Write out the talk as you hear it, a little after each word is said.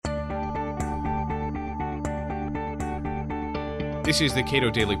This is the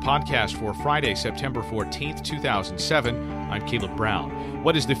Cato Daily Podcast for Friday, September 14th, 2007. I'm Caleb Brown.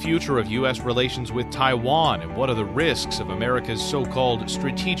 What is the future of U.S. relations with Taiwan, and what are the risks of America's so-called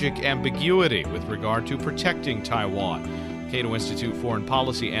strategic ambiguity with regard to protecting Taiwan? Cato Institute foreign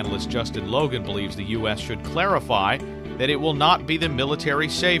policy analyst Justin Logan believes the U.S. should clarify that it will not be the military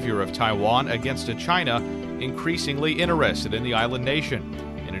savior of Taiwan against a China increasingly interested in the island nation.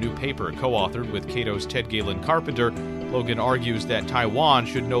 In a new paper co-authored with Cato's Ted Galen Carpenter, Logan argues that Taiwan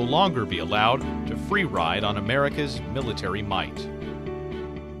should no longer be allowed to free ride on America's military might.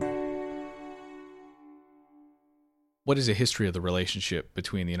 What is the history of the relationship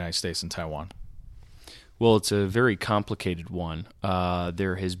between the United States and Taiwan? Well, it's a very complicated one.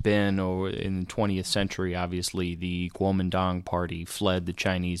 There has been, in the 20th century, obviously, the Kuomintang Party fled the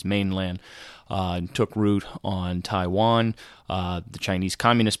Chinese mainland and took root on Taiwan. The Chinese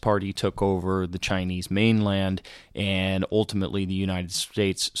Communist Party took over the Chinese mainland, and ultimately the United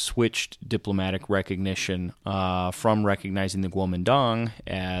States switched diplomatic recognition from recognizing the Kuomintang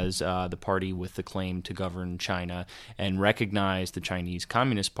as the party with the claim to govern China and recognized the Chinese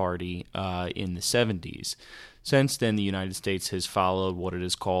Communist Party in the 70s. Since then, the United States has followed what it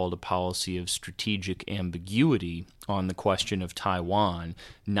is called a policy of strategic ambiguity on the question of Taiwan,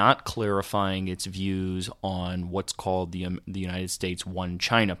 not clarifying its views on what's called the United States One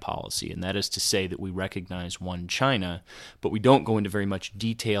China policy, and that is to say that we recognize one China, but we don't go into very much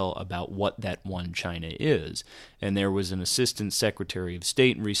detail about what that one China is. And there was an Assistant Secretary of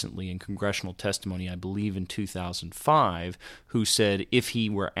State recently in congressional testimony, I believe in 2005, who said if he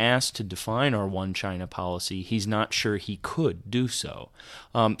were asked to define our one China policy, he's not sure he could do so.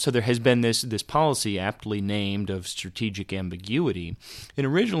 So there has been this policy aptly named of strategic ambiguity, and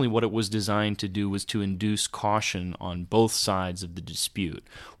originally what it was designed to do was to induce caution on both sides of the dispute,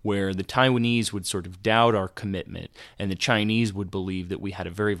 where the Taiwanese would sort of doubt our commitment, and the Chinese would believe that we had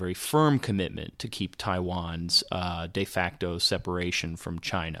a very, very firm commitment to keep Taiwan's de facto separation from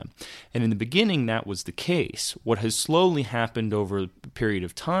China. And in the beginning, that was the case. What has slowly happened over a period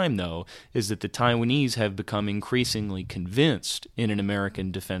of time, though, is that the Taiwanese have become increasingly convinced in an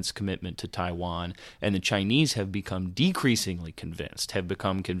American defense commitment to Taiwan, and the Chinese have become decreasingly convinced,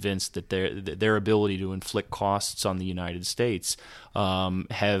 that their ability to inflict costs on the United States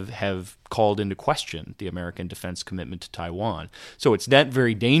have called into question the American defense commitment to Taiwan. So it's that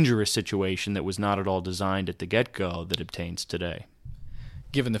very dangerous situation that was not at all designed at the get-go that obtains today.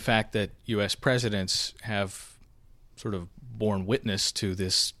 Given the fact that U.S. presidents have sort of borne witness to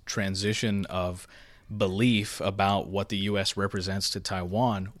this transition of belief about what the U.S. represents to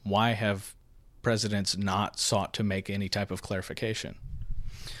Taiwan, why have presidents not sought to make any type of clarification?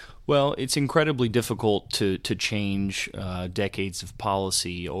 Well, it's incredibly difficult to change decades of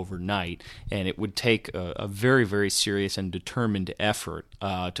policy overnight, and it would take a very, very serious and determined effort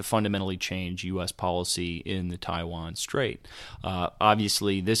to fundamentally change U.S. policy in the Taiwan Strait.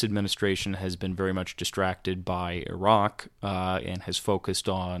 Obviously, this administration has been very much distracted by Iraq and has focused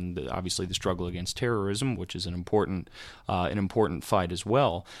on, obviously, the struggle against terrorism, which is an important fight as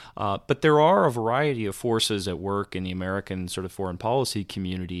well. But there are a variety of forces at work in the American sort of foreign policy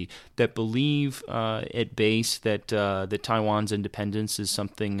community that believe at base that Taiwan's independence is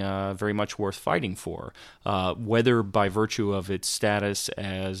something very much worth fighting for, whether by virtue of its status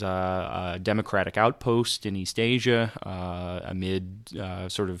as a democratic outpost in East Asia amid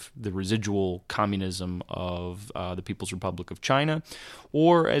sort of the residual communism of the People's Republic of China,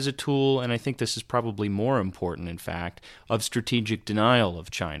 or as a tool, and I think this is probably more important, in fact, of strategic denial of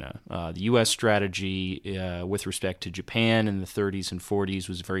China. The U.S. strategy with respect to Japan in the 30s and 40s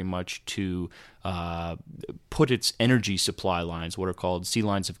was very much to put its energy supply lines, what are called sea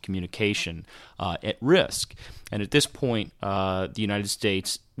lines of communication, at risk. And at this point, the United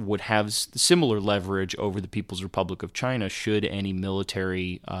States would have similar leverage over the People's Republic of China should any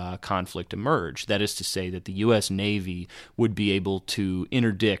military conflict emerge. That is to say that the U.S. Navy would be able to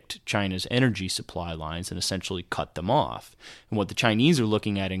interdict China's energy supply lines and essentially cut them off. And what the Chinese are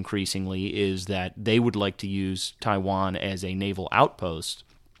looking at increasingly is that they would like to use Taiwan as a naval outpost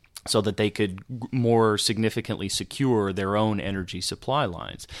so that they could more significantly secure their own energy supply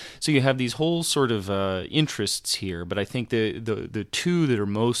lines. So you have these whole sort of interests here, but I think the two that are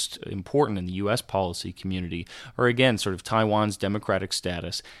most important in the U.S. policy community are, again, sort of Taiwan's democratic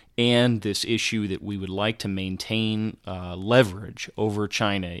status and this issue that we would like to maintain leverage over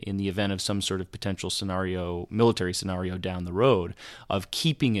China in the event of some sort of potential scenario, military scenario down the road, of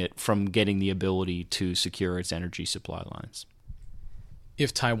keeping it from getting the ability to secure its energy supply lines.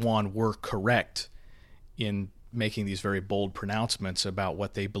 If Taiwan were correct in making these very bold pronouncements about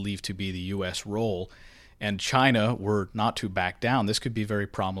what they believe to be the U.S. role, and China were not to back down, this could be very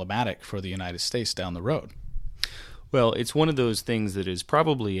problematic for the United States down the road. Well, it's one of those things that is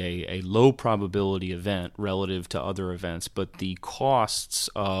probably a low probability event relative to other events, but the costs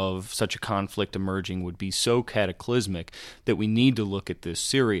of such a conflict emerging would be so cataclysmic that we need to look at this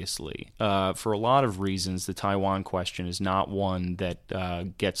seriously. For a lot of reasons, the Taiwan question is not one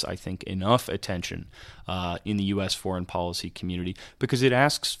that gets, I think, enough attention in the U.S. foreign policy community because it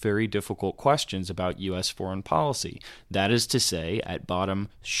asks very difficult questions about U.S. foreign policy. That is to say, at bottom,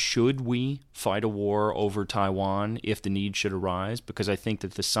 should we fight a war over Taiwan if the need should arise? Because I think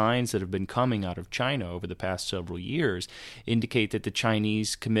that the signs that have been coming out of China over the past several years indicate that the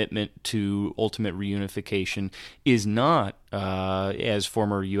Chinese commitment to ultimate reunification is not, as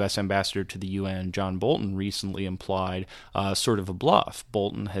former U.S. Ambassador to the UN John Bolton recently implied, sort of a bluff.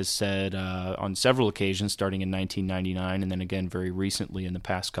 Bolton has said on several occasions, starting in 1999 and then again very recently in the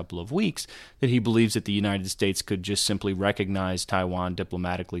past couple of weeks, that he believes that the United States could just simply recognize Taiwan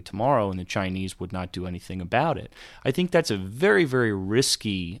diplomatically tomorrow and the Chinese would not do anything about it. I think that's a very, very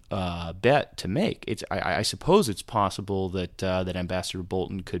risky bet to make. I suppose it's possible that Ambassador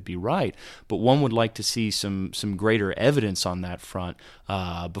Bolton could be right, but one would like to see some greater evidence on that front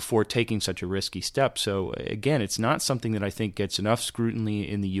before taking such a risky step. So again, it's not something that I think gets enough scrutiny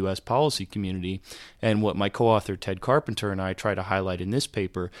in the U.S. policy community. And what my co-author Ted Carpenter and I try to highlight in this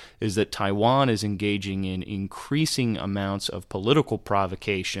paper is that Taiwan is engaging in increasing amounts of political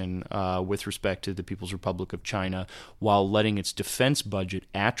provocation with respect to the People's Republic of China while letting its defense budget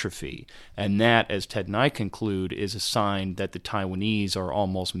atrophy. And that, as Ted and I conclude, is a sign that the Taiwanese are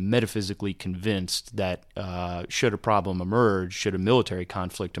almost metaphysically convinced that should a problem emerge, should a military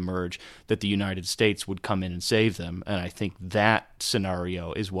conflict emerge, that the United States would come in and save them. And I think that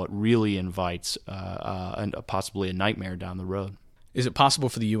scenario is what really invites possibly a nightmare down the road. Is it possible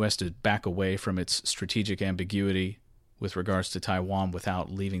for the U.S. to back away from its strategic ambiguity with regards to Taiwan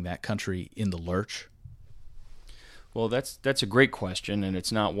without leaving that country in the lurch? Well, that's a great question, and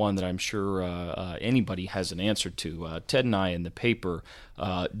it's not one that I'm sure anybody has an answer to. Ted and I in the paper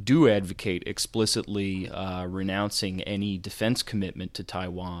do advocate explicitly renouncing any defense commitment to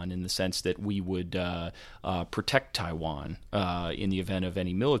Taiwan in the sense that we would protect Taiwan in the event of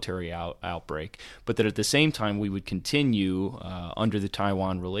any military outbreak, but that at the same time we would continue under the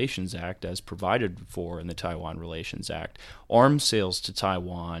Taiwan Relations Act, as provided for in the Taiwan Relations Act, arms sales to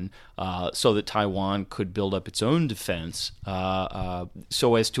Taiwan so that Taiwan could build up its own defense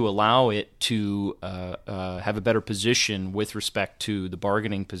so as to allow it to have a better position with respect to the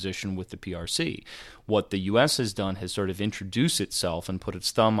bargaining position with the PRC. What the U.S. has done has sort of introduced itself and put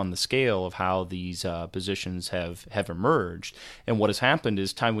its thumb on the scale of how these positions have emerged. And what has happened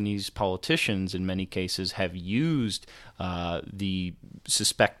is Taiwanese politicians, in many cases, have used the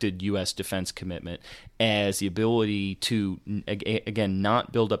suspected U.S. defense commitment as the ability to, again,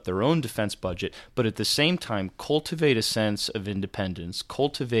 not build up their own defense budget, but at the same time cultivate a sense of independence,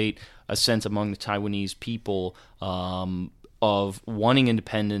 cultivate a sense among the Taiwanese people of wanting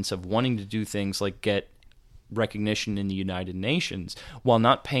independence, of wanting to do things like get recognition in the United Nations while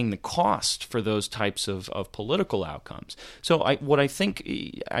not paying the cost for those types of political outcomes. So I think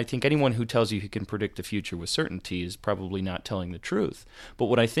anyone who tells you he can predict the future with certainty is probably not telling the truth. But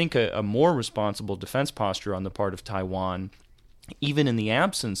what I think a more responsible defense posture on the part of Taiwan, even in the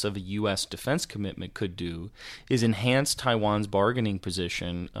absence of a U.S. defense commitment, could do is enhance Taiwan's bargaining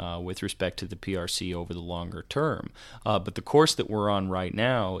position with respect to the PRC over the longer term. But the course that we're on right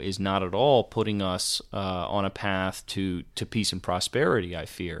now is not at all putting us on a path to peace and prosperity, I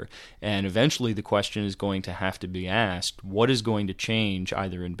fear. And eventually the question is going to have to be asked, what is going to change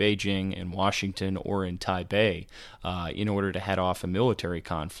either in Beijing, in Washington, or in Taipei in order to head off a military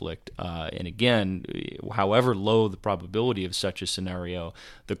conflict? And again, however low the probability of such a scenario,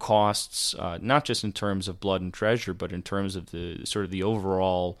 the costs, not just in terms of blood and treasure, but in terms of the sort of the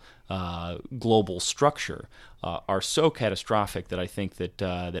overall global structure, are so catastrophic that I think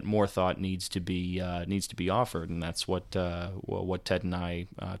that more thought needs to be offered, and that's what Ted and I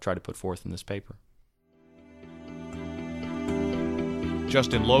try to put forth in this paper.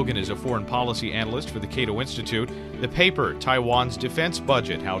 Justin Logan is a foreign policy analyst for the Cato Institute. The paper, Taiwan's Defense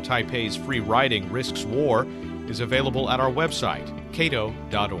Budget, How Taipei's Free Riding Risks War, is available at our website,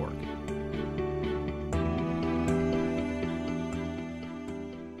 cato.org.